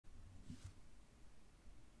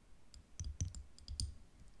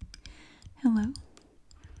Hello,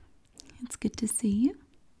 it's good to see you.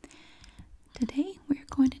 Today we're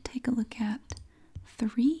going to take a look at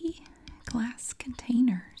 3 glass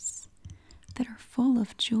containers that are full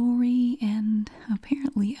of jewelry and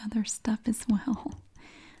apparently other stuff as well.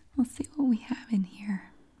 Let's see what we have in here.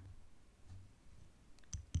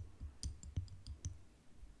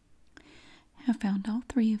 I found all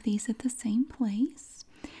 3 of these at the same place.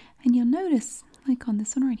 And you'll notice, like on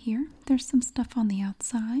this one right here, there's some stuff on the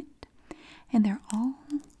outside. And they're all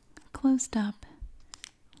closed up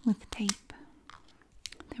with tape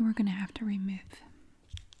that we're going to have to remove.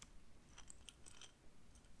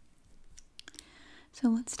 So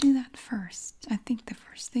let's do that first. I think the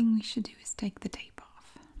first thing we should do is take the tape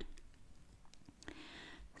off.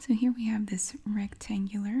 So here we have this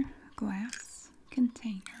rectangular glass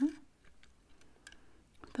container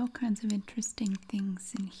with all kinds of interesting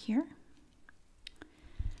things in here.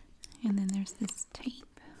 And then there's this tape.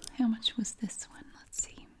 How much was this one? Let's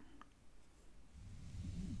see.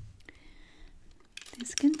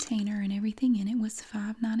 This container and everything in it was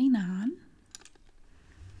 $5.99.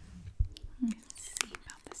 Let's see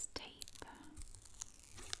about this tape.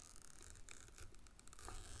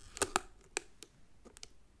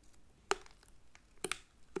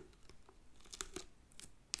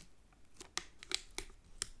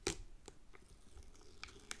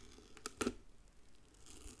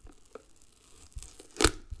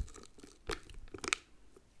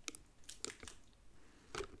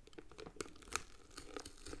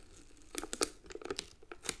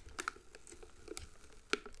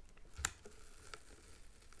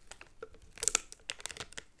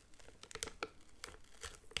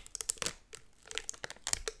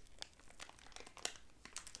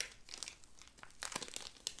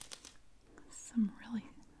 Some really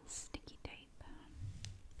sticky tape.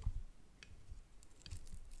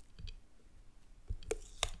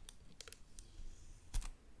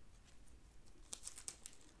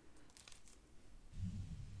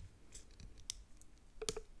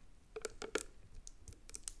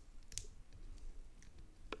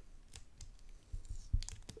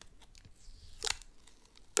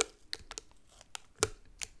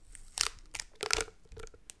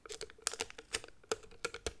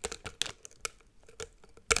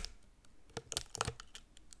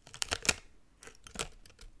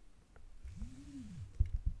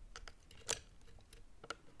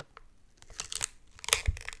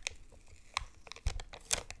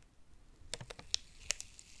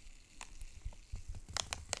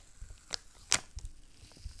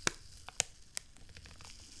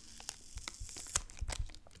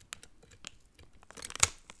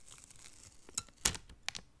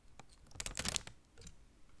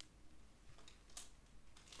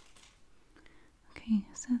 Okay,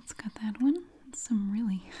 so it's got that one. Some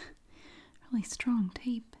really strong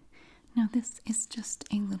tape. Now this is just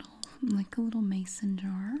a little, like a little mason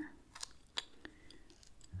jar.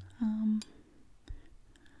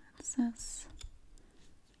 It says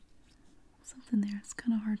something there. It's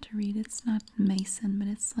kind of hard to read. It's not mason, but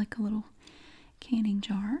it's like a little canning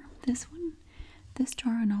jar. This one, this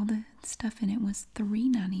jar and all the stuff in it was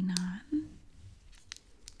 $3.99.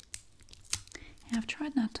 I've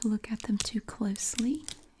tried not to look at them too closely.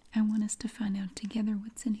 I want us to find out together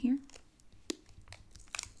what's in here.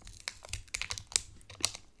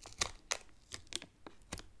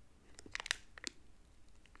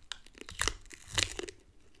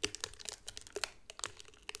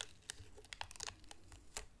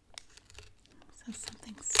 So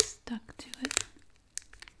something's stuck to it.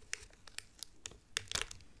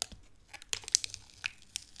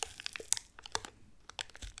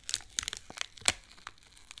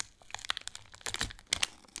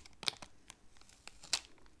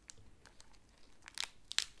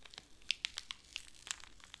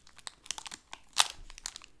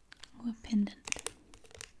 A pendant.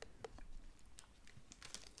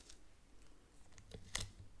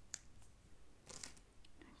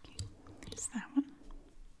 Okay, there's that one.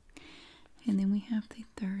 And then we have the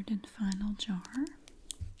third and final jar.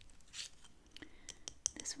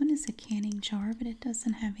 This one is a canning jar, but it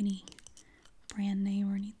doesn't have any brand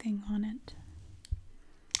name or anything on it.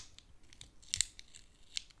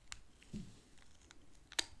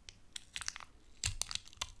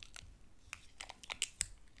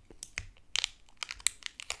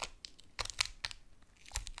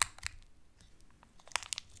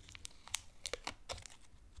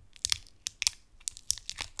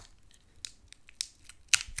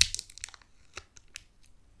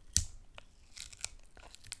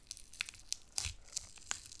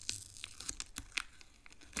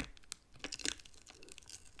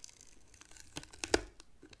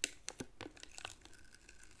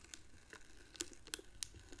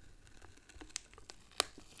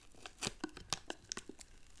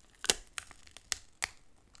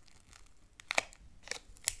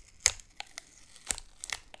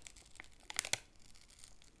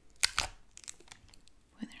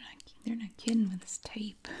 kidding with this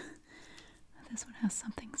tape. This one has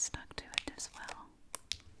something stuck to it as well.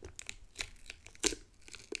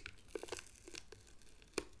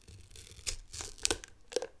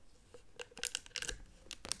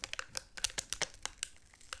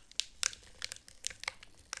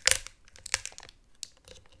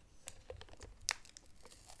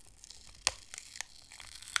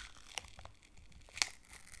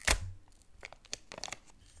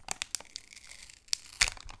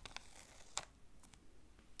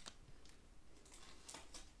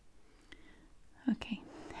 Okay,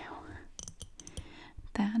 now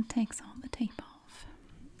that takes all the tape off.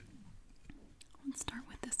 Let's start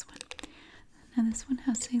with this one. Now this one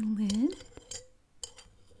has a lid,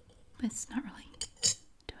 but it's not really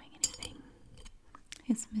doing anything.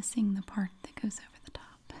 It's missing the part that goes over the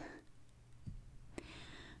top.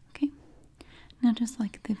 Okay, now just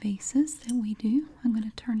like the vases that we do, I'm going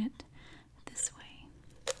to turn it this way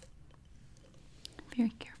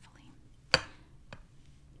very carefully.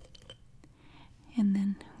 And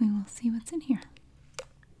then we will see what's in here.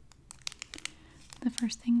 The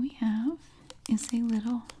first thing we have is a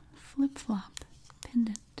little flip-flop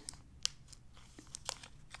pendant.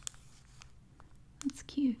 That's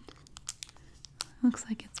cute. Looks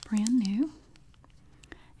like it's brand new.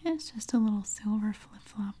 And it's just a little silver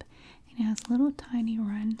flip-flop. And it has little tiny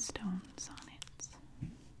rhinestones on it.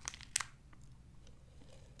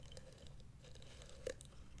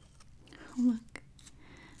 Oh, look.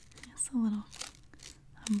 It's a little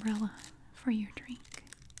umbrella for your drink.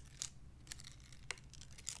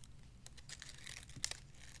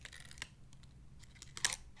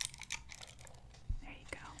 There you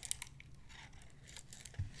go.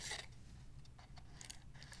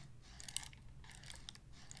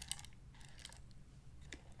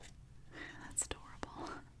 That's adorable.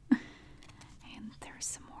 And there's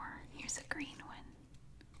some more. Here's a green one.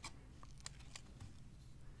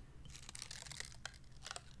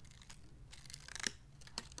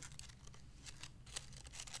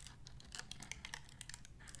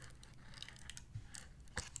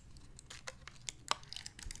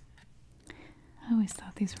 I always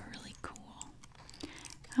thought these were really cool.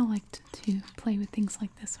 I liked to play with things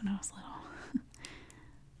like this when I was little.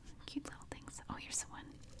 Cute little things. Oh, here's one.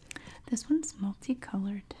 This one's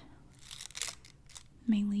multicolored,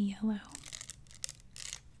 mainly yellow.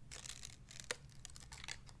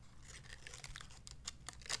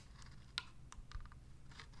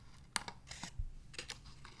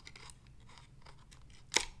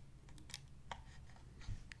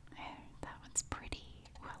 That one's pretty.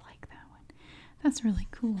 Oh, I like that one. That's really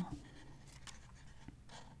cool.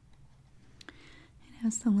 It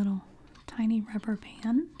has the little tiny rubber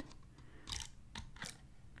band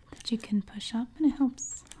that you can push up, and it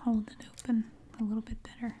helps hold it open a little bit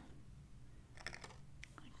better.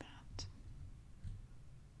 Like that.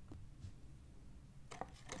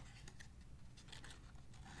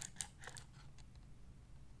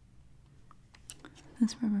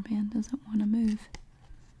 This rubber band doesn't want to move.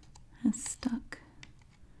 It's stuck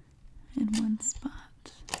in one spot.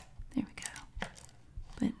 There we go.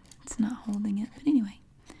 But it's not holding it. But anyway,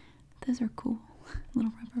 those are cool.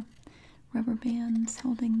 Little rubber bands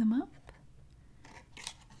holding them up.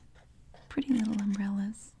 Pretty little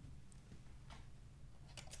umbrellas.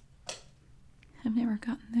 I've never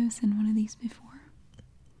gotten those in one of these before.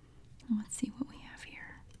 Let's see what we have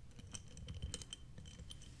here.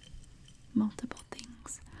 Multiple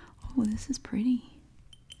things. Oh, this is pretty.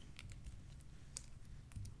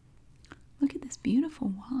 Look at this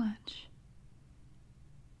beautiful watch.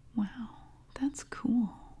 Wow, that's cool.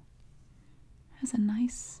 Has a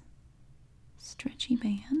nice stretchy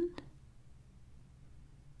band.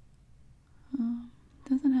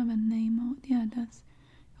 Doesn't have a name on it. Yeah, it does.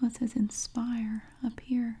 Oh, it says Inspire up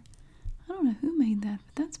here. I don't know who made that,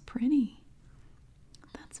 but that's pretty.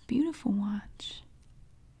 That's a beautiful watch.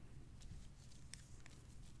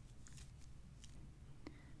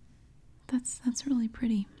 That's really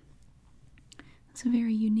pretty. It's a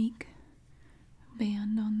very unique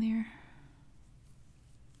band on there.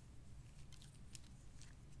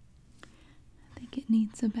 I think it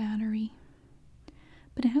needs a battery.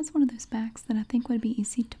 But it has one of those backs that I think would be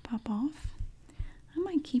easy to pop off. I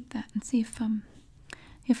might keep that and see if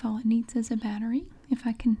all it needs is a battery. If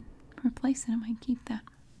I can replace it, I might keep that.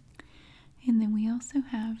 And then we also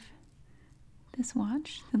have this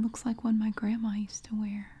watch that looks like one my grandma used to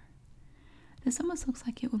wear. This almost looks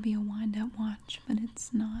like it would be a wind-up watch, but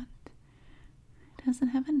it's not. It doesn't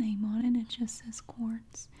have a name on it. It just says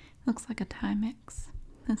quartz. It looks like a Timex,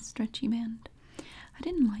 a stretchy band. I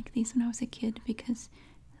didn't like these when I was a kid because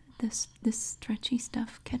this stretchy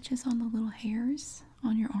stuff catches on the little hairs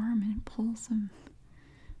on your arm and it pulls them.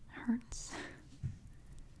 It hurts.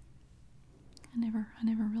 I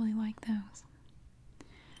never really liked those.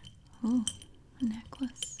 Oh, a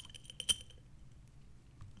necklace.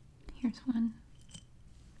 Here's one.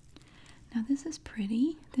 Now this is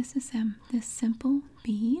pretty. This is this simple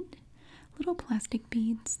bead. Little plastic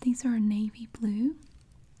beads. These are navy blue.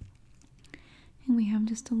 And we have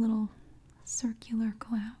just a little circular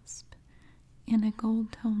clasp in a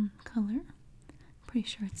gold tone color. Pretty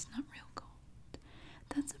sure it's not real gold.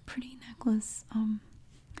 That's a pretty necklace.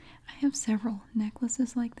 I have several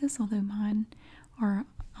necklaces like this, although mine are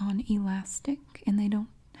on elastic and they don't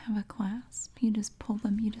have a clasp. You just pull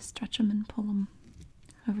them, you just stretch them and pull them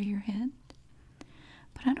over your head.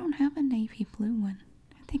 But I don't have a navy blue one.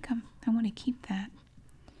 I think I want to keep that.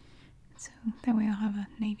 So that way I'll have a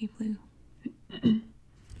navy blue. And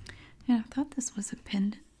I thought this was a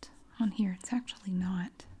pendant on here. It's actually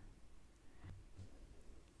not.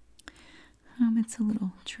 It's a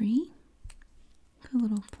little tree. A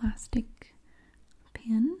little plastic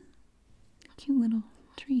pin. Cute little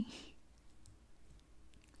tree.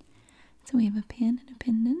 So we have a pin and a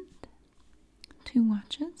pendant, 2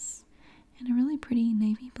 watches, and a really pretty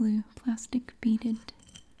navy blue plastic beaded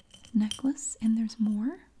necklace. And there's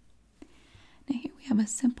more. Now here we have a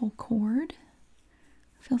simple cord.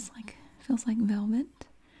 Feels like velvet.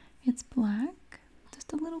 It's black.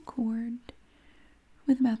 Just a little cord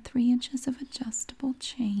with about 3 inches of adjustable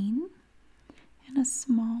chain and a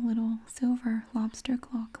small little silver lobster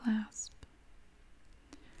claw clasp.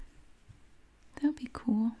 That would be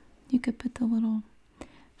cool. You could put the little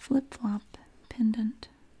flip-flop pendant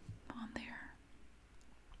on there.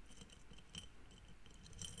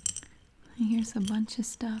 And here's a bunch of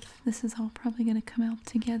stuff. This is all probably going to come out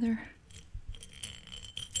together.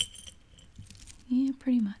 Yeah,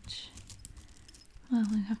 pretty much. Well,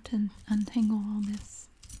 I have to untangle all this.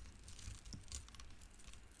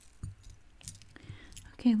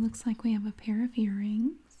 Okay, looks like we have a pair of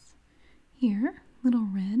earrings here. Little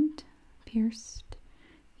red pierced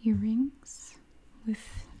earrings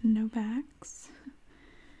with no backs.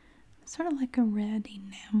 Sort of like a red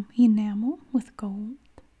enamel with gold.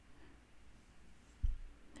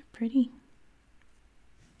 They're pretty.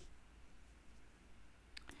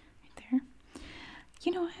 Right there.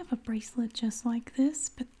 You know, I have a bracelet just like this,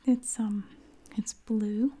 but it's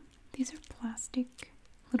blue. These are plastic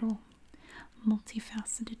little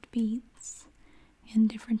multifaceted beads in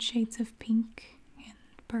different shades of pink and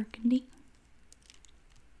burgundy.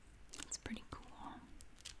 It's pretty cool.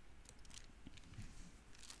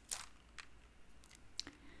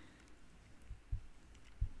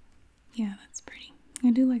 Yeah, that's pretty.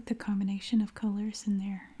 I do like the combination of colors in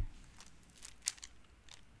there.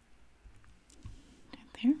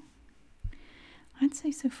 Right there. I'd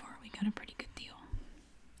say so far we got a pretty good deal.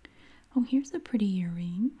 Oh, here's a pretty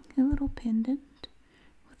earring, a little pendant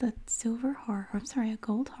with a silver heart, or I'm sorry, a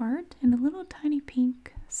gold heart, and a little tiny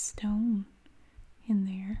pink stone in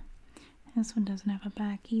there. And this one doesn't have a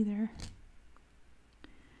back either.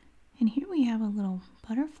 And here we have a little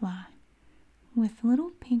butterfly with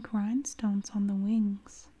little pink rhinestones on the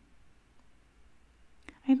wings.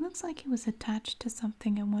 It looks like it was attached to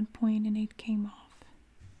something at one point and it came off.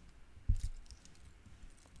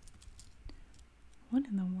 What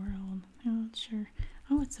in the world? I'm not sure.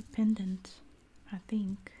 Oh, it's a pendant, I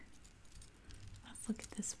think. Let's look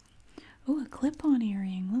at this one. Oh, a clip-on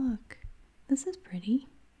earring. Look. This is pretty.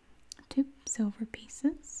 2 silver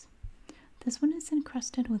pieces. This one is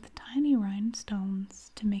encrusted with tiny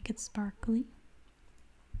rhinestones to make it sparkly.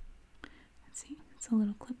 Let's see. It's a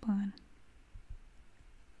little clip-on.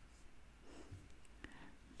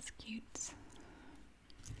 It's cute.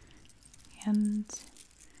 And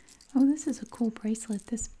oh, this is a cool bracelet.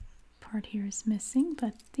 This part here is missing,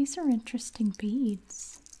 but these are interesting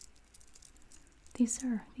beads. These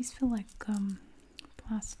feel like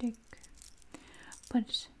plastic,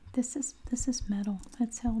 but this is metal.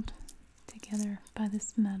 It's held together by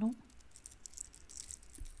this metal.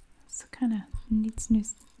 So kind of needs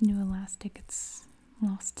new elastic. It's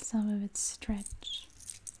lost some of its stretch.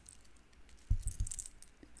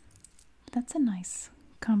 That's a nice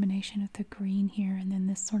combination of the green here and then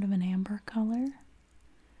this sort of an amber color.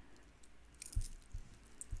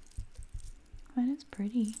 That is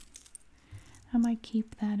pretty. I might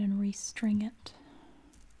keep that and restring it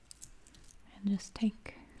and just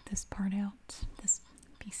take this part out, this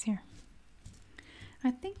piece here.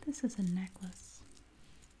 I think this is a necklace.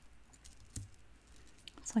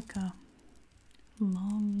 It's like a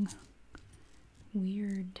long,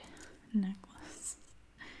 weird necklace.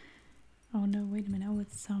 Oh no, wait a minute. Oh,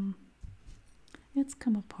 It's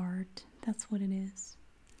come apart. That's what it is.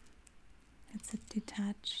 It's a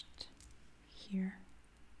detached here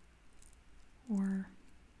or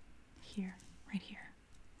here, right here.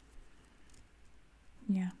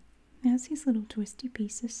 Yeah, it has these little twisty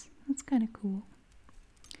pieces. That's kind of cool.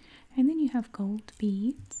 And then you have gold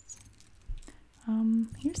beads.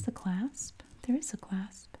 Here's the clasp. There is a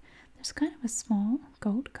clasp. There's kind of a small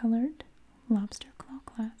gold-colored lobster claw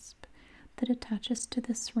clasp that attaches to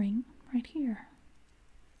this ring right here.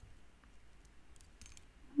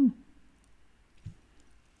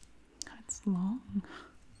 It's long.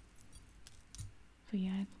 But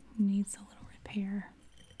yeah, it needs a little repair.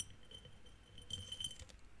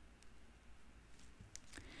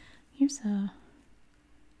 Here's a,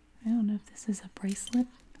 I don't know if this is a bracelet.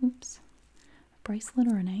 Oops. A bracelet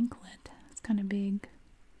or an anklet. It's kind of big.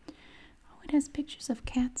 Oh, it has pictures of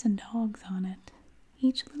cats and dogs on it.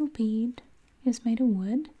 Each little bead is made of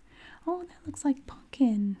wood. Oh, that looks like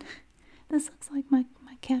Pumpkin. This looks like my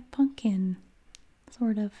cat Pumpkin.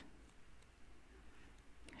 Sort of.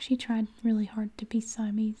 She tried really hard to be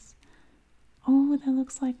Siamese. Oh, that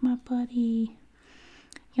looks like my Buddy.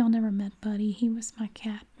 Y'all never met Buddy. He was my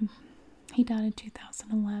cat. He died in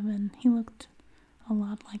 2011. He looked a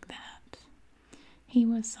lot like that. He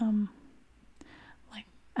was, like,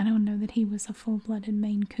 I don't know that he was a full-blooded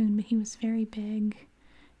Maine Coon, but he was very big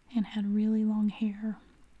and had really long hair.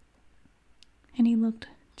 And he looked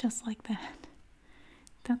just like that.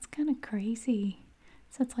 That's kind of crazy.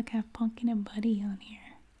 So it's like I have Pumpkin and Buddy on here.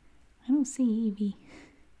 I don't see Evie.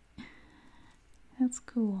 That's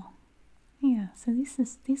cool. Yeah, so these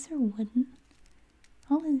are wooden.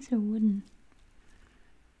 All of these are wooden.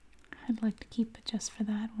 I'd like to keep it just for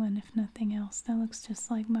that one, if nothing else. That looks just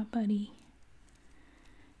like my Buddy.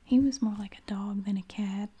 He was more like a dog than a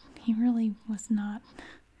cat. He really was not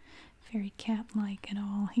very cat-like at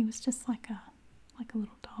all. He was just like a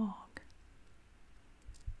little dog.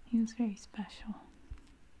 He was very special.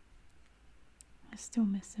 I still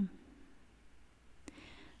miss him.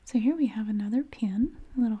 So here we have another pin,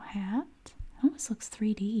 a little hat. Almost looks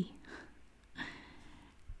 3D.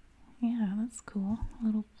 Yeah, that's cool. A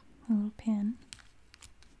little pin.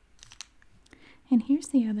 And here's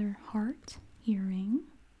the other heart earring.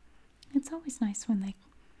 It's always nice when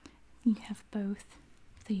you have both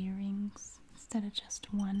the earrings instead of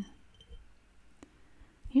just one.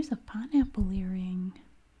 Here's a pineapple earring.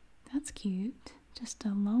 That's cute. Just a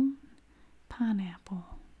lone pineapple.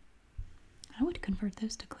 I would convert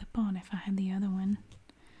those to clip-on if I had the other one.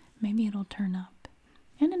 Maybe it'll turn up.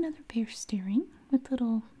 And another pierced earring with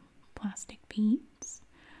little plastic beads.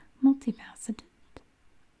 Multifaceted.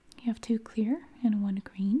 You have 2 clear and 1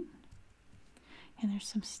 green. And there's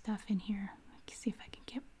some stuff in here. Let's see if I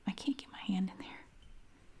can't get my hand in there.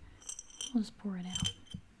 We'll just pour it out.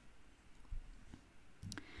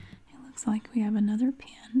 It looks like we have another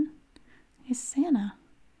pin. It's Santa.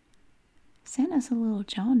 Santa's a little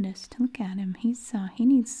jaundiced. Look at him. He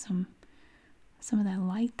needs some of that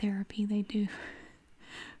light therapy they do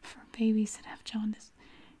for babies that have jaundice.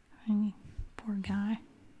 I mean, poor guy.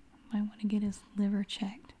 Might want to get his liver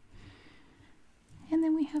checked. And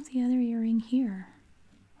then we have the other earring here.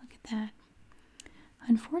 Look at that.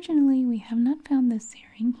 Unfortunately, we have not found this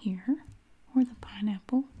earring here or the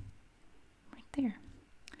pineapple right there.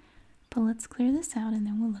 But let's clear this out and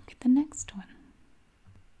then we'll look at the next one.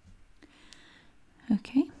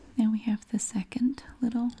 Okay, now we have the second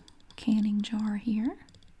little canning jar here.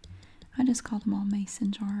 I just call them all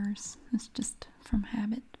mason jars. It's just from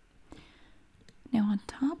habit. Now on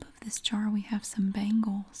top of this jar we have some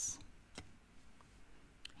bangles.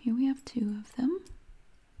 Here we have 2 of them.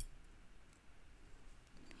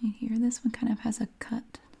 And here this one kind of has a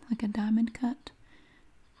cut, like a diamond cut.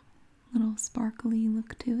 Little sparkly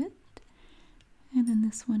look to it. And then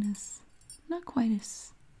this one is not quite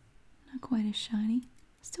as shiny.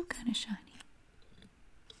 Still kind of shiny.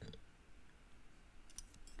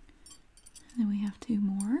 And then we have 2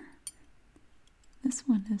 more. This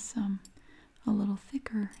one is a little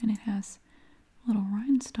thicker and it has little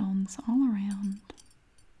rhinestones all around.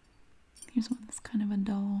 Here's one that's kind of a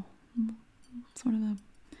dull, sort of a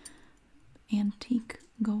antique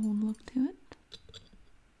gold look to it.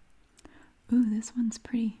 Ooh, this one's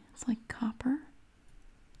pretty. It's like copper.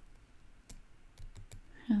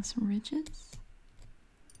 Has ridges.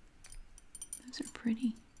 Those are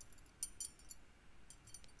pretty.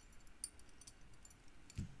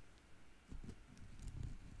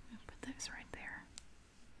 I'll put those right there.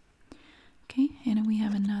 Okay, and we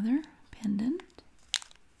have another pendant.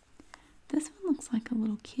 This one looks like a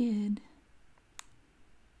little kid.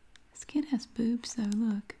 This kid has boobs though,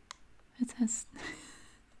 look. It has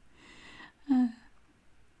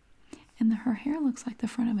And her hair looks like the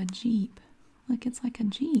front of a Jeep. Look, it's like a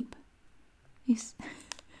Jeep. I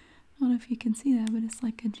don't know if you can see that, but it's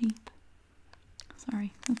like a Jeep.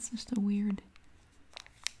 Sorry, that's just a weird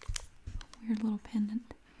little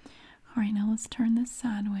pendant. Alright, now let's turn this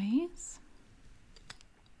sideways.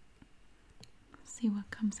 See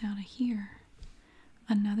what comes out of here.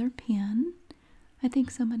 Another pen. I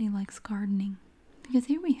think somebody likes gardening. Because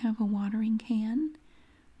here we have a watering can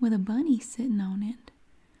with a bunny sitting on it.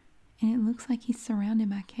 And it looks like he's surrounded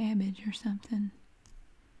by cabbage or something.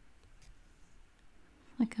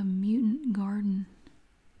 Like a mutant garden.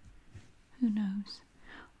 Who knows?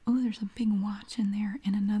 Oh, there's a big watch in there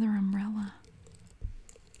and another umbrella.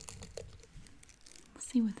 Let's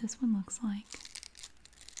see what this one looks like.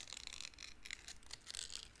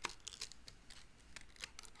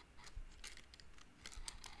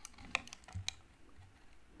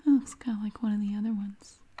 That looks kind of like one of the other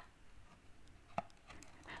ones.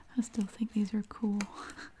 I still think these are cool.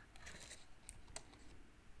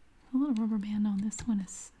 The little rubber band on this one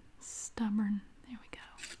is stubborn. There we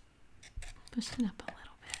go. Push it up a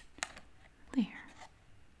little bit. There.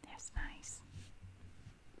 That's nice.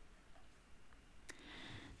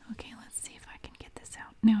 Okay, let's see if I can get this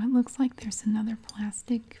out. Now it looks like there's another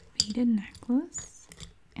plastic beaded necklace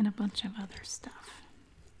and a bunch of other stuff.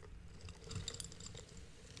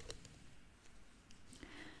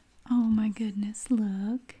 Oh my goodness,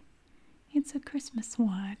 look. It's a Christmas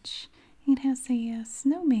watch. It has a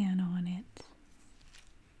snowman on it.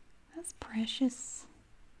 That's precious.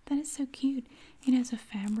 That is so cute. It has a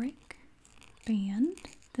fabric band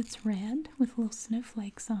that's red with little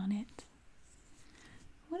snowflakes on it.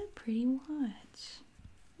 What a pretty watch.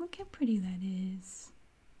 Look how pretty that is.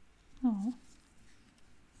 Oh,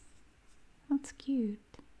 that's cute.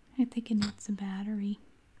 I think it needs a battery.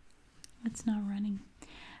 It's not running.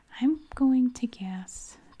 I'm going to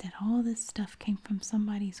guess that all this stuff came from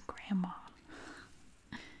somebody's grandma.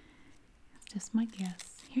 That's just my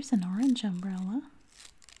guess. Here's an orange umbrella.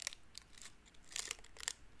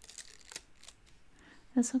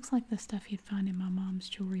 This looks like the stuff you'd find in my mom's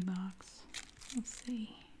jewelry box. Let's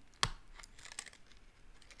see.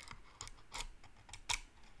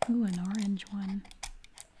 Ooh, an orange one.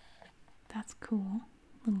 That's cool.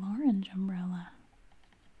 Little orange umbrella.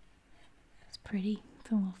 It's pretty.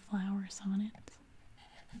 The little flowers on it.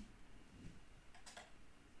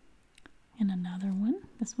 And another one.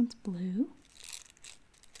 This one's blue.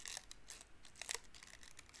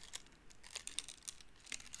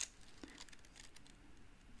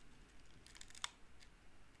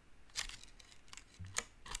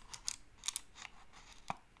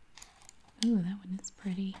 Ooh, that one is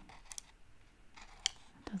pretty.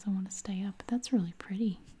 It doesn't want to stay up, but that's really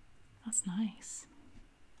pretty. That's nice.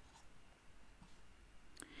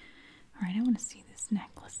 Alright, I want to see this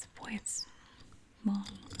necklace. Boy, it's long.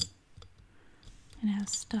 And it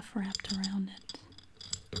has stuff wrapped around it.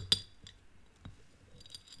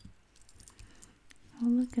 Oh,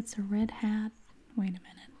 look, it's a red hat. Wait a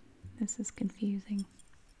minute. This is confusing.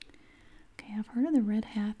 Okay, I've heard of the Red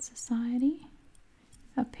Hat Society.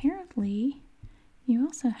 Apparently, you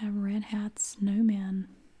also have red hat snowmen.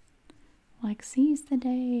 Like, seize the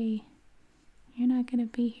day. You're not going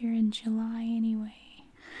to be here in July anyway.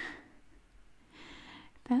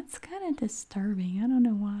 That's kind of disturbing. I don't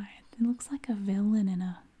know why. It looks like a villain in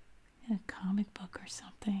a comic book or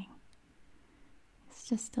something. It's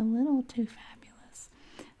just a little too fabulous.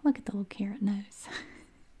 Look at the little carrot nose.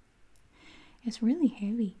 It's really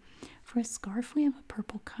heavy. For a scarf, we have a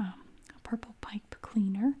purple pipe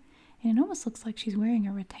cleaner. And it almost looks like she's wearing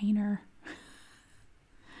a retainer.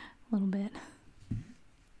 A little bit.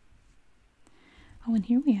 Oh, and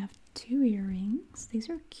here we have 2 earrings. These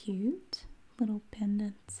are cute. Little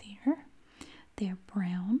pendants here. They're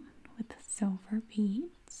brown with silver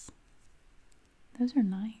beads. Those are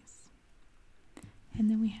nice. And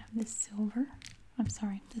then we have this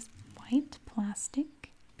this white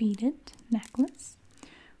plastic beaded necklace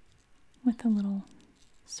with a little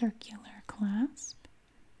circular clasp,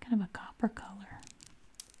 kind of a copper color.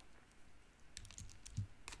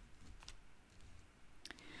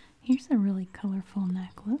 Here's a really colorful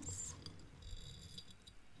necklace.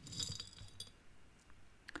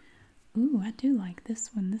 Ooh, I do like this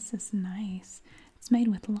one. This is nice. It's made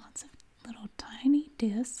with lots of little tiny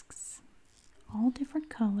discs, all different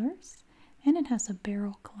colors, and it has a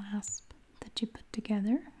barrel clasp that you put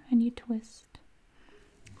together and you twist.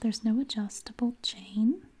 There's no adjustable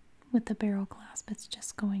chain with the barrel clasp. It's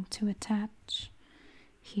just going to attach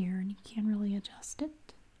here and you can't really adjust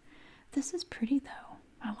it. This is pretty though.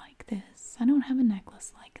 I like this. I don't have a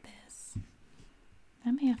necklace like this.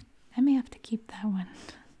 I may have to keep that one.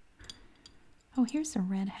 Oh, here's a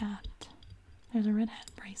red hat. There's a red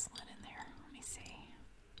hat bracelet in there. Let me see.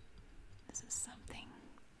 This is something.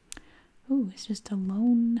 Ooh, it's just a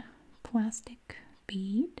lone plastic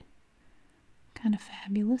bead. Kind of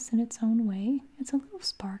fabulous in its own way. It's a little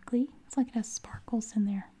sparkly. It's like it has sparkles in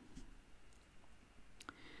there.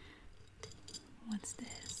 What's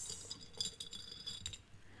this?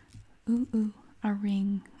 Ooh, a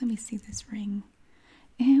ring. Let me see this ring.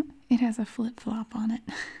 And it has a flip-flop on it.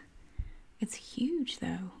 It's huge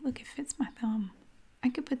though. Look, it fits my thumb. I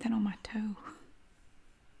could put that on my toe.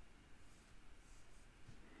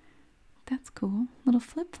 That's cool. Little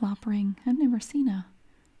flip-flop ring. I've never seen a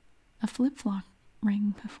flip-flop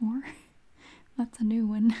ring before. That's a new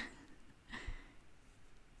one.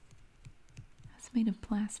 It's made of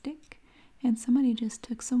plastic. And somebody just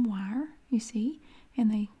took some wire, you see,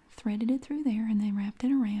 and they threaded it through there and they wrapped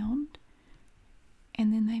it around.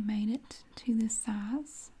 And then they made it to this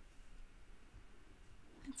size.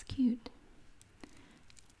 That's cute.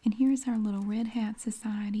 And here's our little Red Hat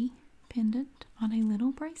Society pendant on a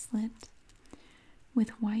little bracelet with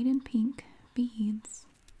white and pink beads.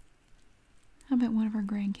 I bet one of our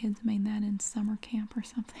grandkids made that in summer camp or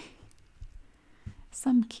something.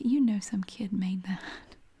 Some kid made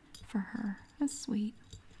that for her. That's sweet.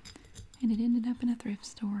 And it ended up in a thrift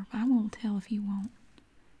store. I won't tell if you won't.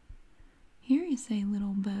 Here is a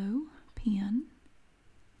little bow pin.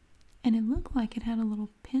 And it looked like it had a little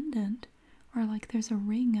pendant, or like there's a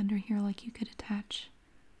ring under here like you could attach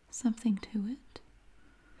something to it.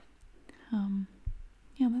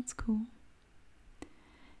 Yeah, that's cool.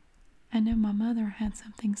 I know my mother had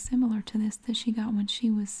something similar to this that she got when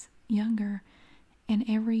she was younger, and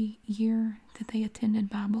every year that they attended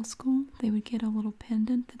Bible school, they would get a little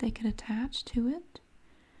pendant that they could attach to it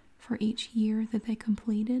for each year that they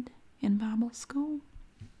completed in Bible school.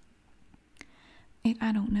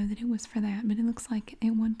 I don't know that it was for that, but it looks like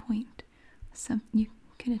at one point you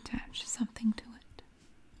could attach something to it.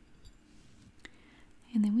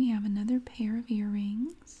 And then we have another pair of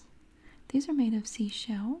earrings. These are made of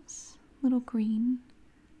seashells, little green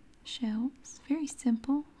shells. Very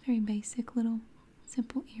simple, very basic little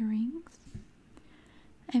simple earrings.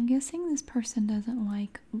 I'm guessing this person doesn't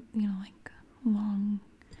like, like long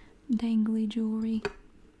dangly jewelry.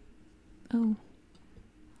 Oh,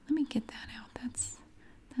 let me get that out.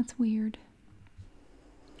 That's weird.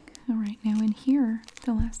 Alright, now in here,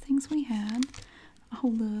 the last things we had, oh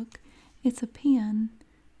look, it's a pen.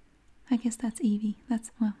 I guess that's Evie.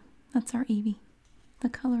 That's our Evie. The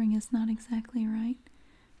coloring is not exactly right,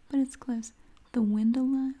 but it's close. The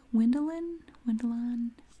Wendelin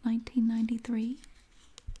 1993.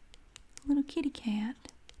 Little kitty cat.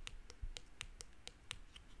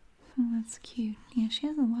 Oh, that's cute. Yeah, she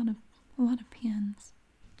has a lot of pins.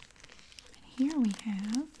 And here we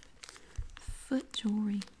have foot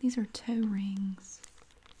jewelry. These are toe rings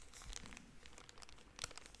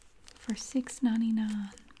for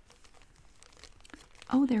 $6.99.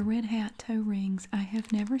 Oh, they're Red Hat toe rings. I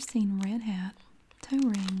have never seen Red Hat toe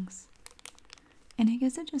rings. And I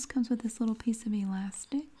guess it just comes with this little piece of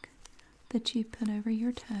elastic that you put over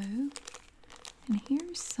your toe. And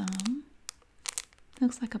here's some.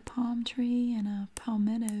 Looks like a palm tree and a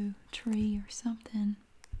palmetto tree or something.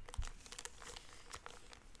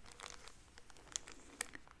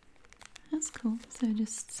 That's cool. So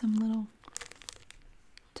just some little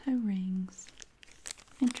toe rings.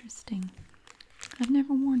 Interesting. I've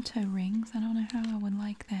never worn toe rings. I don't know how I would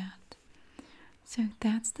like that. So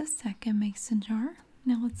that's the second mason jar.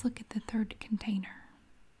 Now let's look at the third container.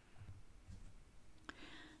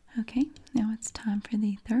 Okay, now it's time for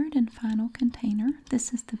the third and final container.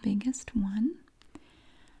 This is the biggest one.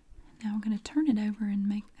 Now we're going to turn it over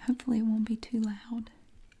and hopefully it won't be too loud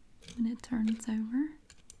when it turns over.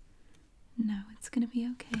 No, it's going to be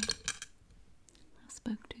okay. I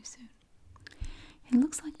spoke too soon. It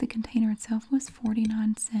looks like the container itself was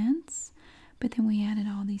 49 cents, but then we added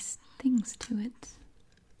all these things to it.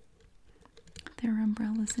 There are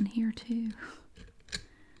umbrellas in here too.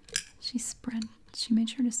 She made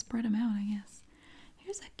sure to spread them out, I guess.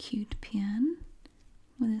 Here's a cute pin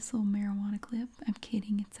with this little marijuana clip. I'm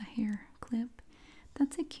kidding, it's a hair clip.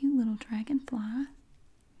 That's a cute little dragonfly.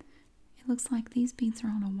 It looks like these beads are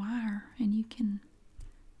on a wire and you can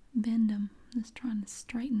bend them. Just trying to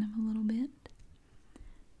straighten them a little bit.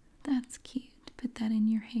 That's cute. Put that in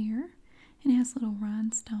your hair. And it has little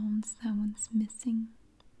rhinestones. That one's missing.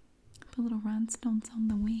 Put little rhinestones on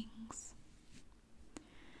the wings.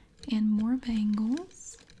 And more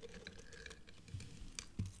bangles.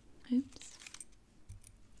 Oops.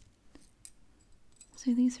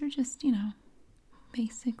 So these are just,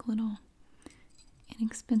 basic little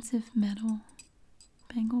inexpensive metal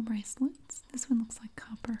bangle bracelets. This one looks like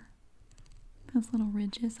copper. Has little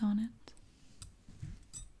ridges on it.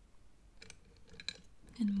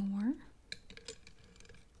 And more.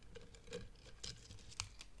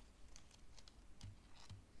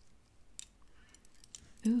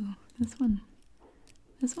 Ooh, this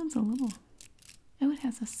one's a little, oh, it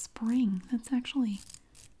has a spring. It's actually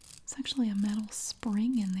a metal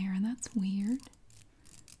spring in there, and that's weird.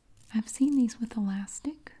 I've seen these with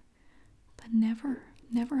elastic, but never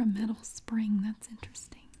a metal spring. That's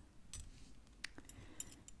interesting.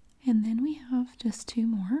 And then we have just two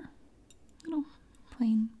more little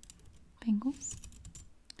plain bangles.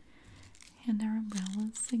 And our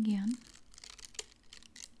umbrellas again.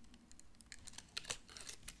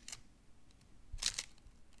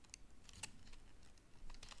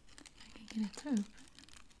 I can get it to open.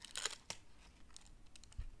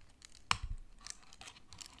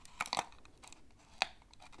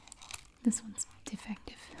 This one's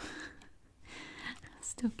defective.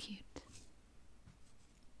 Still cute.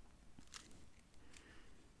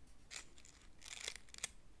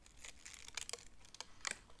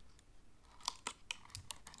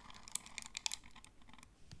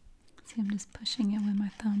 See, I'm just pushing it with my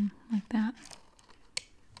thumb like that.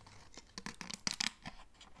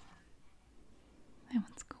 That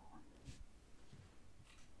one's cool.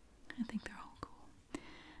 I think they're all cool.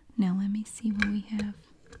 Now let me see what we have.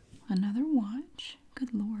 Another watch.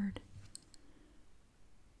 Good Lord.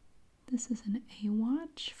 This is an A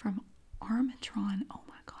watch from Armatron. Oh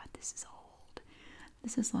my God, this is old.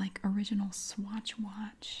 This is like original Swatch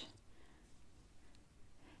watch.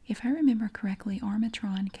 If I remember correctly,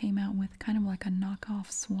 Armatron came out with kind of like a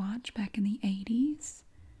knockoff Swatch back in the 80s.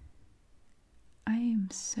 I am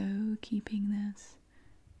so keeping this.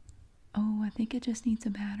 Oh, I think it just needs a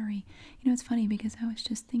battery. You know, it's funny because I was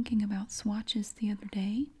just thinking about swatches the other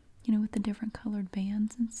day, you know, with the different colored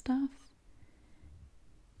bands and stuff.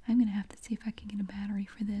 I'm going to have to see if I can get a battery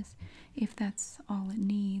for this. If that's all it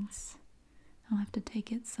needs, I'll have to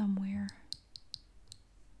take it somewhere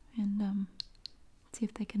and see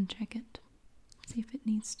if they can check it. See if it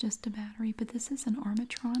needs just a battery. But this is an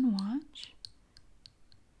Armatron watch.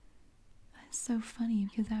 That's so funny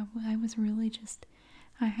because I was really just...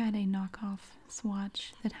 I had a knockoff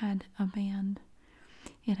Swatch that had a band.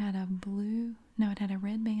 It had a blue... No, it had a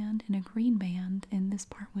red band and a green band, and this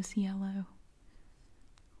part was yellow.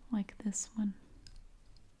 Like this one.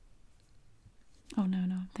 Oh, no,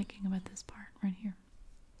 I'm thinking about this part right here.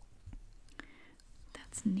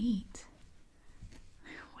 That's neat.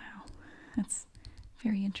 Wow. That's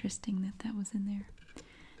very interesting that that was in there.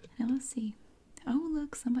 Now let's see. Oh,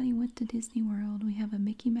 look, somebody went to Disney World. We have a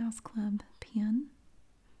Mickey Mouse Club pin.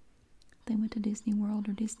 They went to Disney World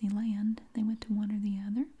or Disneyland. They went to one or the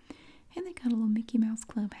other. And they got a little Mickey Mouse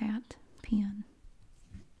Club hat pin.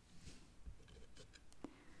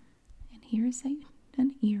 And here's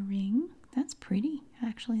an earring. That's pretty.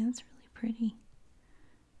 Actually, that's really pretty.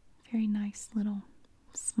 Very nice little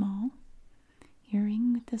small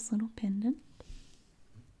earring with this little pendant.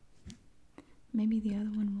 Maybe the other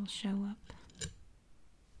one will show up.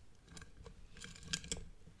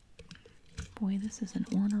 Boy, this is an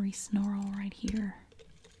ornery snarl right here.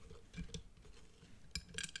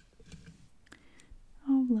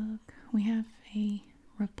 Oh, look. We have a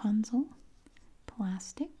Rapunzel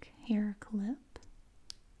plastic hair clip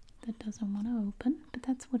that doesn't want to open, but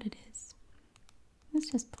that's what it is.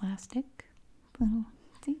 It's just plastic. Little,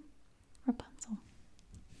 see? Rapunzel.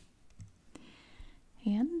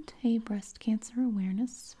 And a breast cancer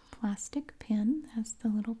awareness plastic pin has the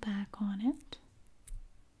little back on it.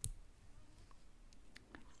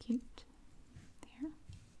 Cute. There.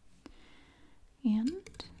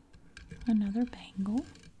 And another bangle.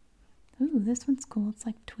 Ooh, this one's cool. It's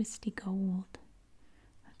like twisty gold.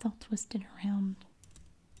 It's all twisted around.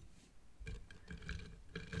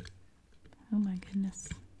 Oh my goodness.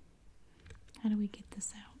 How do we get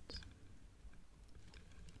this out?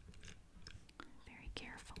 Very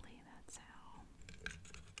carefully, that's how.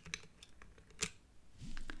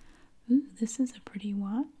 Ooh, this is a pretty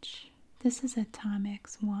watch. This is a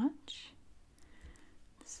Timex watch.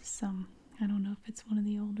 This is some, I don't know if it's one of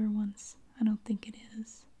the older ones. I don't think it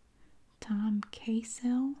is. Time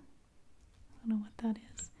K-Cell. I don't know what that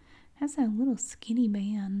is. It has a little skinny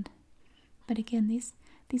band. But again, these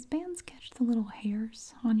bands catch the little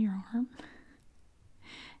hairs on your arm.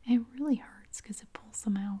 And it really hurts because it pulls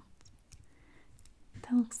them out.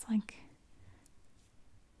 That looks like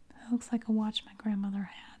a watch my grandmother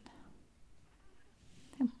had.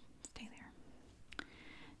 Stay there.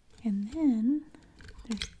 And then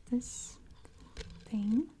there's this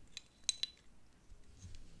thing.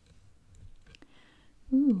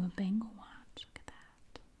 Ooh, a bangle watch. Look at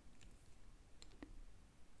that.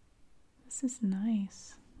 This is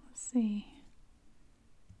nice. Let's see.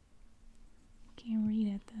 Can't read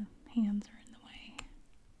it. The hands are in the way.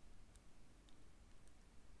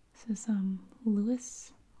 This is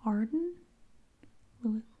Lewis Arden.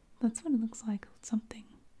 Lewis, that's what it looks like. Something.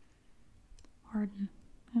 Arden.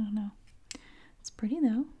 I don't know. It's pretty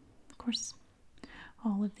though. Of course,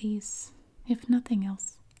 all of these, if nothing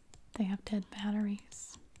else, they have dead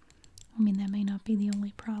batteries. I mean, that may not be the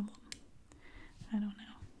only problem. I don't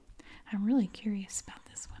know. I'm really curious about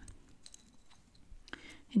this one.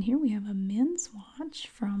 And here we have a men's watch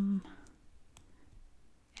from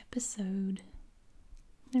Episode.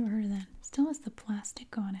 Never heard of that. Still has the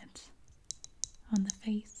plastic on it, on the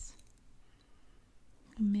face.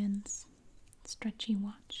 A men's stretchy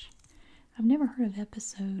watch. I've never heard of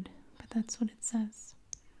Episode, but that's what it says.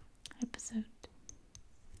 Episode.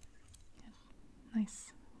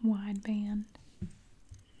 Nice wide band.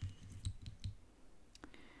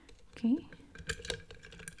 Okay.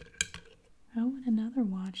 Oh, and another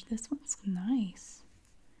watch. This one's nice.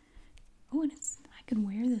 Oh, and I could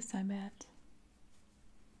wear this, I bet.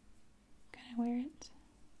 Can I wear it?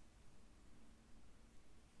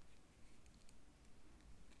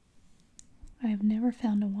 I have never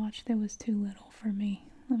found a watch that was too little for me.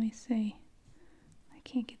 Let me see. I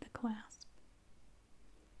can't get the clasp.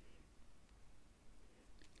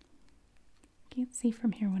 Can't see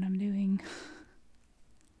from here what I'm doing.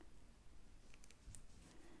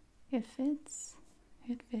 It fits.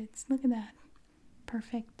 It fits. Look at that.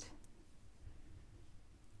 Perfect.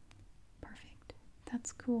 Perfect.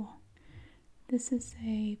 That's cool. This is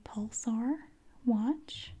a Pulsar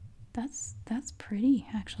watch. That's pretty,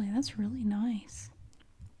 actually. That's really nice.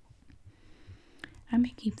 I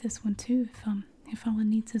may keep this one too if all it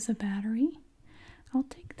needs is a battery. I'll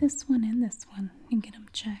take this one and this one and get them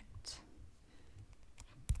checked.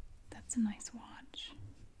 That's a nice watch.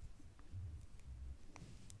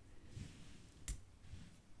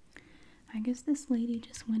 I guess this lady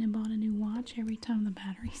just went and bought a new watch every time the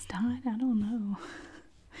batteries died. I don't know.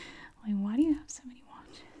 Like, why do you have so many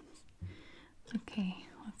watches? Okay,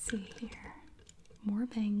 let's see here. More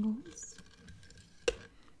bangles.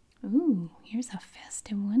 Ooh, here's a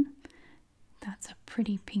festive one. That's a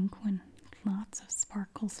pretty pink one. Lots of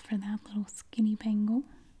sparkles for that little skinny bangle.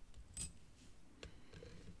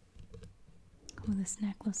 Oh, this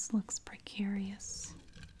necklace looks precarious.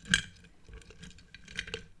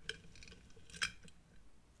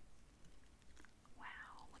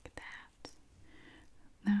 Wow, look at that.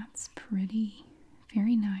 That's pretty.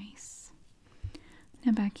 Very nice.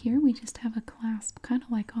 Now back here we just have a clasp, kind of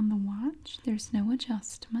like on the watch. There's no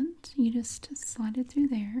adjustment. You just slide it through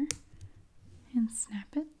there and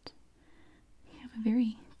snap it. You have a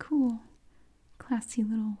very cool, classy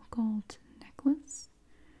little gold necklace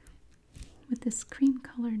with this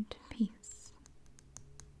cream-colored piece.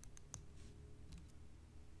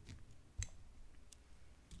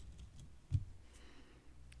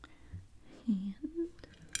 And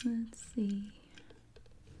let's see.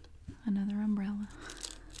 Another umbrella.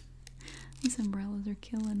 These umbrellas are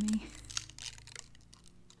killing me.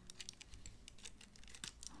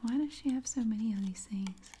 Why does she have so many of these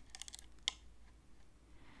things?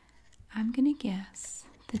 I'm gonna guess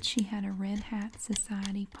that she had a Red Hat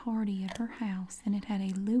Society party at her house and it had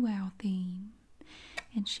a luau theme.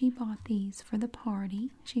 And she bought these for the party.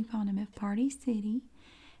 She found them at Party City.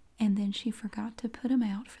 And then she forgot to put them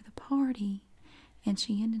out for the party. And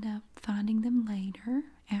she ended up finding them later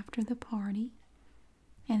after the party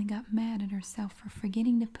and got mad at herself for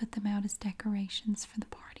forgetting to put them out as decorations for the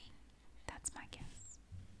party. That's my guess.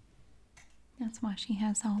 That's why she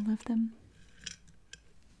has all of them.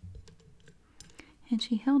 And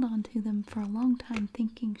she held on to them for a long time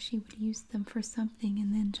thinking she would use them for something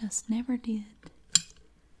and then just never did.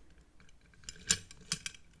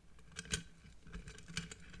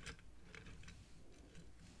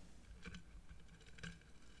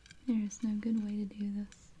 There's no good way to do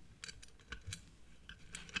this.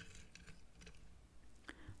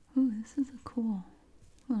 Ooh, this is a cool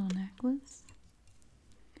little necklace.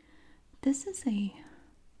 This is an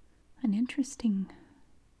interesting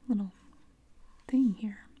little thing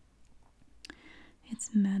here.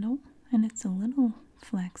 It's metal and it's a little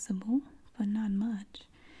flexible, but not much.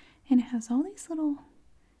 And it has all these little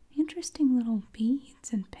interesting little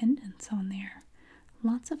beads and pendants on there.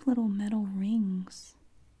 Lots of little metal rings.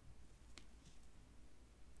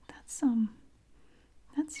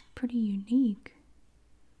 That's pretty unique.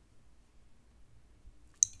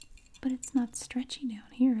 But it's not stretchy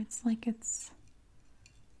down here. It's like it's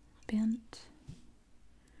bent.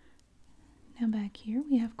 Now back here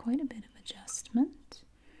we have quite a bit of adjustment.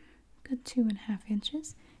 Good 2.5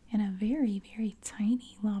 inches and a very, very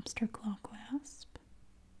tiny lobster claw clasp.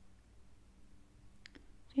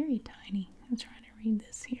 Very tiny. I'm trying to read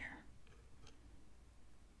this here.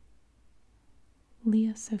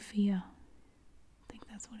 Leah Sophia. I think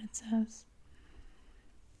that's what it says.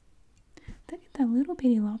 Look at that little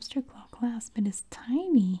bitty lobster claw clasp. It is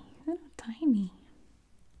tiny. Little tiny.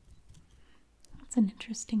 That's an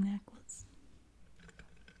interesting necklace.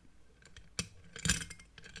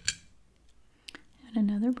 And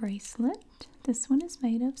another bracelet. This one is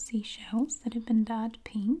made of seashells that have been dyed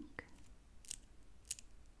pink.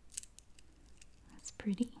 That's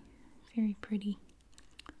pretty. Very pretty.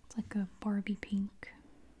 It's like a Barbie pink.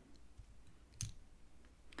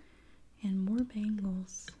 And more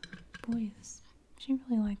bangles. Boy, she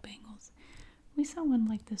really liked bangles. We saw one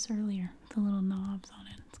like this earlier, with the little knobs on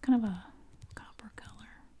it. It's kind of a copper color.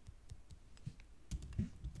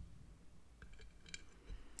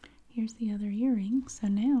 Here's the other earring. So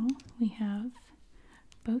now we have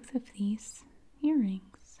both of these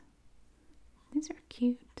earrings. These are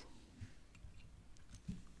cute.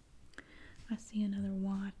 I see another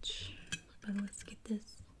watch, but let's get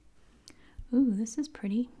this. Ooh, this is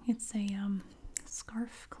pretty. It's a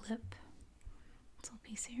scarf clip. This little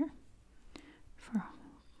piece here for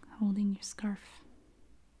holding your scarf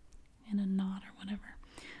in a knot or whatever.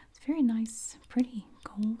 It's very nice, pretty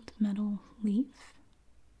gold metal leaf.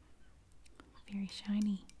 Very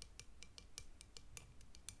shiny.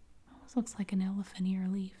 Almost looks like an elephant ear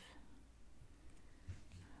leaf.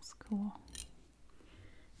 That's cool.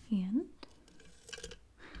 And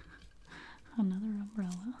another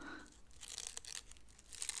umbrella.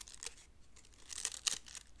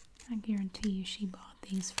 I guarantee you she bought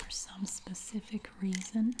these for some specific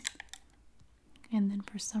reason. And then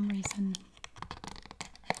for some reason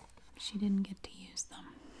she didn't get to use them.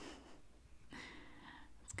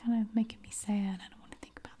 It's kind of making me sad. I don't want to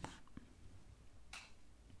think about that.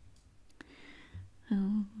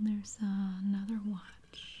 Oh, there's another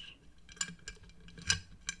watch.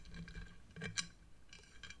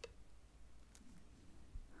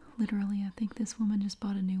 Literally, I think this woman just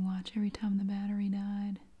bought a new watch every time the battery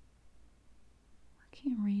died. I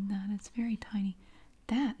can't read that. It's very tiny.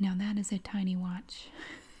 Now that is a tiny watch.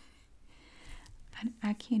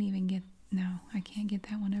 I can't even get, no, I can't get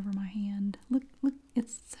that one over my hand. Look,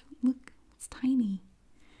 it's tiny.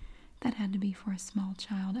 That had to be for a small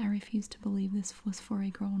child. I refuse to believe this was for a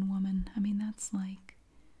grown woman. I mean, that's like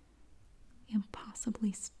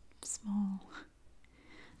impossibly small.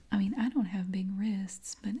 I mean, I don't have big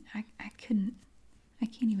wrists, but I can't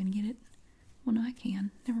even get it. Well, no, I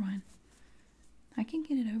can. Never mind. I can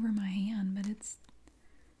get it over my hand, but it's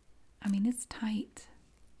tight.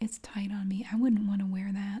 It's tight on me. I wouldn't want to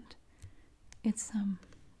wear that. It's,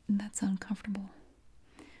 that's uncomfortable.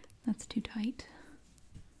 That's too tight.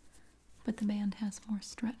 But the band has more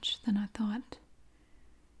stretch than I thought.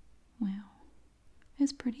 Wow.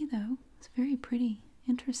 It's pretty though. It's very pretty.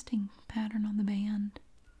 Interesting pattern on the band.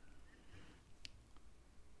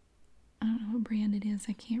 I don't know what brand it is.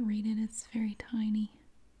 I can't read it. It's very tiny.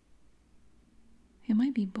 It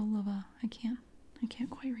might be Bulova. I can't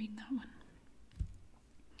quite read that one.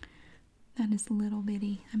 That is little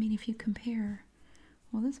bitty. I mean, if you compare,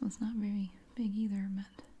 well, this one's not very big either,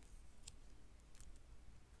 but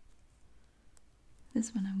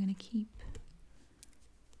this one I'm going to keep.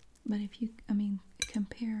 But if you,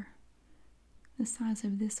 compare the size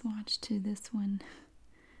of this watch to this one,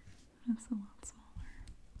 that's a lot smaller.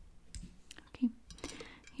 Okay,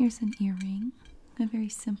 here's an earring, a very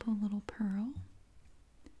simple little pearl.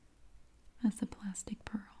 That's a plastic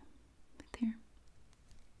pearl right there.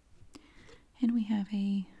 And we have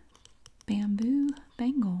a bamboo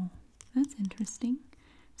bangle. That's interesting.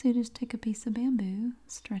 So you just take a piece of bamboo,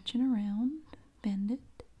 stretch it around, bend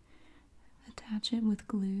it, attach it with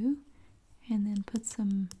glue, and then put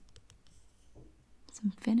some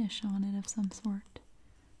finish on it of some sort.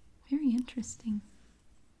 Very interesting.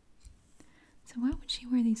 So why would she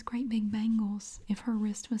wear these great big bangles if her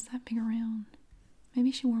wrist was that big around?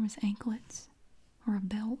 Maybe she wore them as anklets or a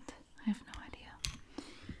belt. I have no idea.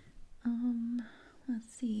 Let's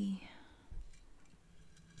see.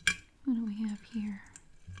 What do we have here?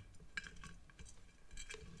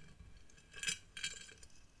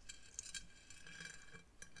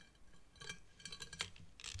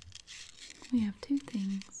 We have two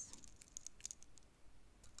things.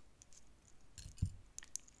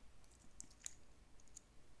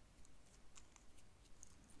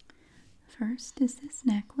 First is this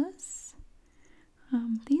necklace.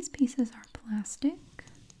 These pieces are plastic.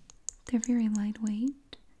 They're very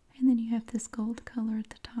lightweight And then you have this gold color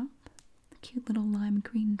at the top, the cute little lime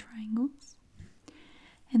green triangles.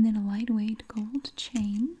 And then a lightweight gold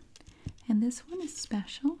chain. And this one is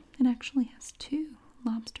special. It actually has two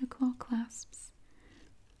lobster claw clasps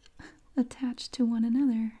attached to one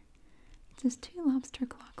another. Just two lobster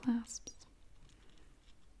claw clasps.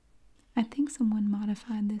 I think someone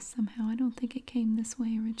modified this somehow. I don't think it came this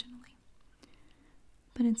way originally.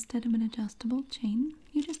 But instead of an adjustable chain,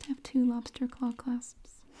 you just have two lobster claw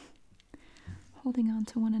clasps holding on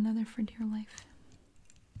to one another for dear life.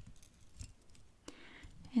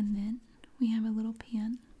 And then we have a little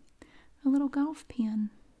pin, a little golf pin.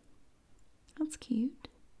 That's cute.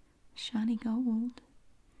 Shiny gold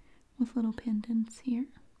with little pendants here.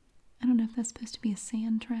 I don't know if that's supposed to be a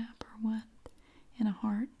sand trap or what. And a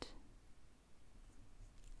heart.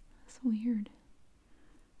 That's weird.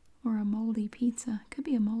 Or a moldy pizza. Could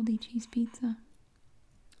be a moldy cheese pizza.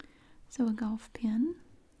 So a golf pin.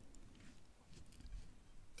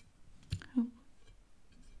 Oh.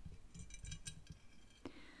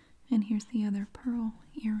 And here's the other pearl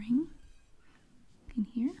earring in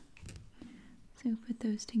here. So put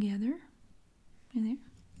those together. Right there.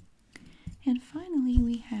 And finally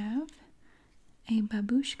we have a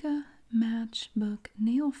babushka matchbook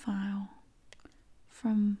nail file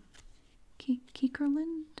from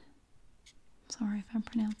Kiekerland. Sorry if I'm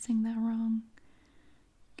pronouncing that wrong.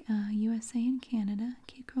 USA and Canada.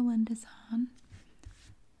 Kiekerland Design.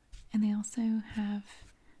 And they also have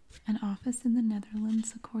an office in the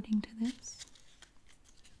Netherlands according to this.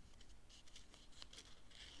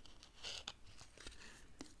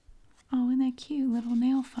 Oh, and they're cute little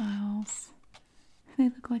nail files. They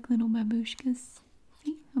look like little babushkas.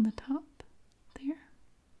 See, on the top there.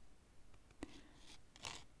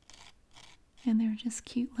 And they're just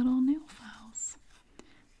cute little nail files.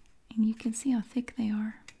 And you can see how thick they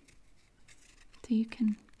are. So you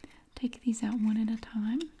can take these out one at a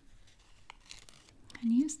time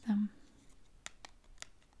and use them.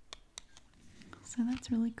 So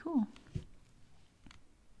that's really cool.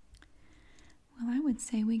 Well, I would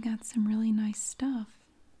say we got some really nice stuff.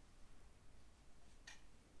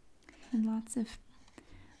 And lots of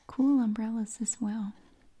cool umbrellas as well.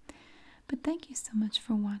 But thank you so much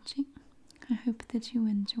for watching. I hope that you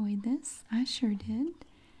enjoyed this. I sure did.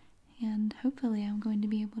 And hopefully I'm going to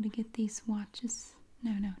be able to get these watches.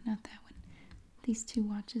 No, not that one. These two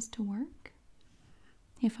watches to work.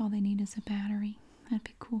 If all they need is a battery. That'd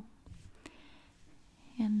be cool.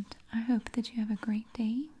 And I hope that you have a great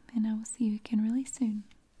day. And I will see you again really soon.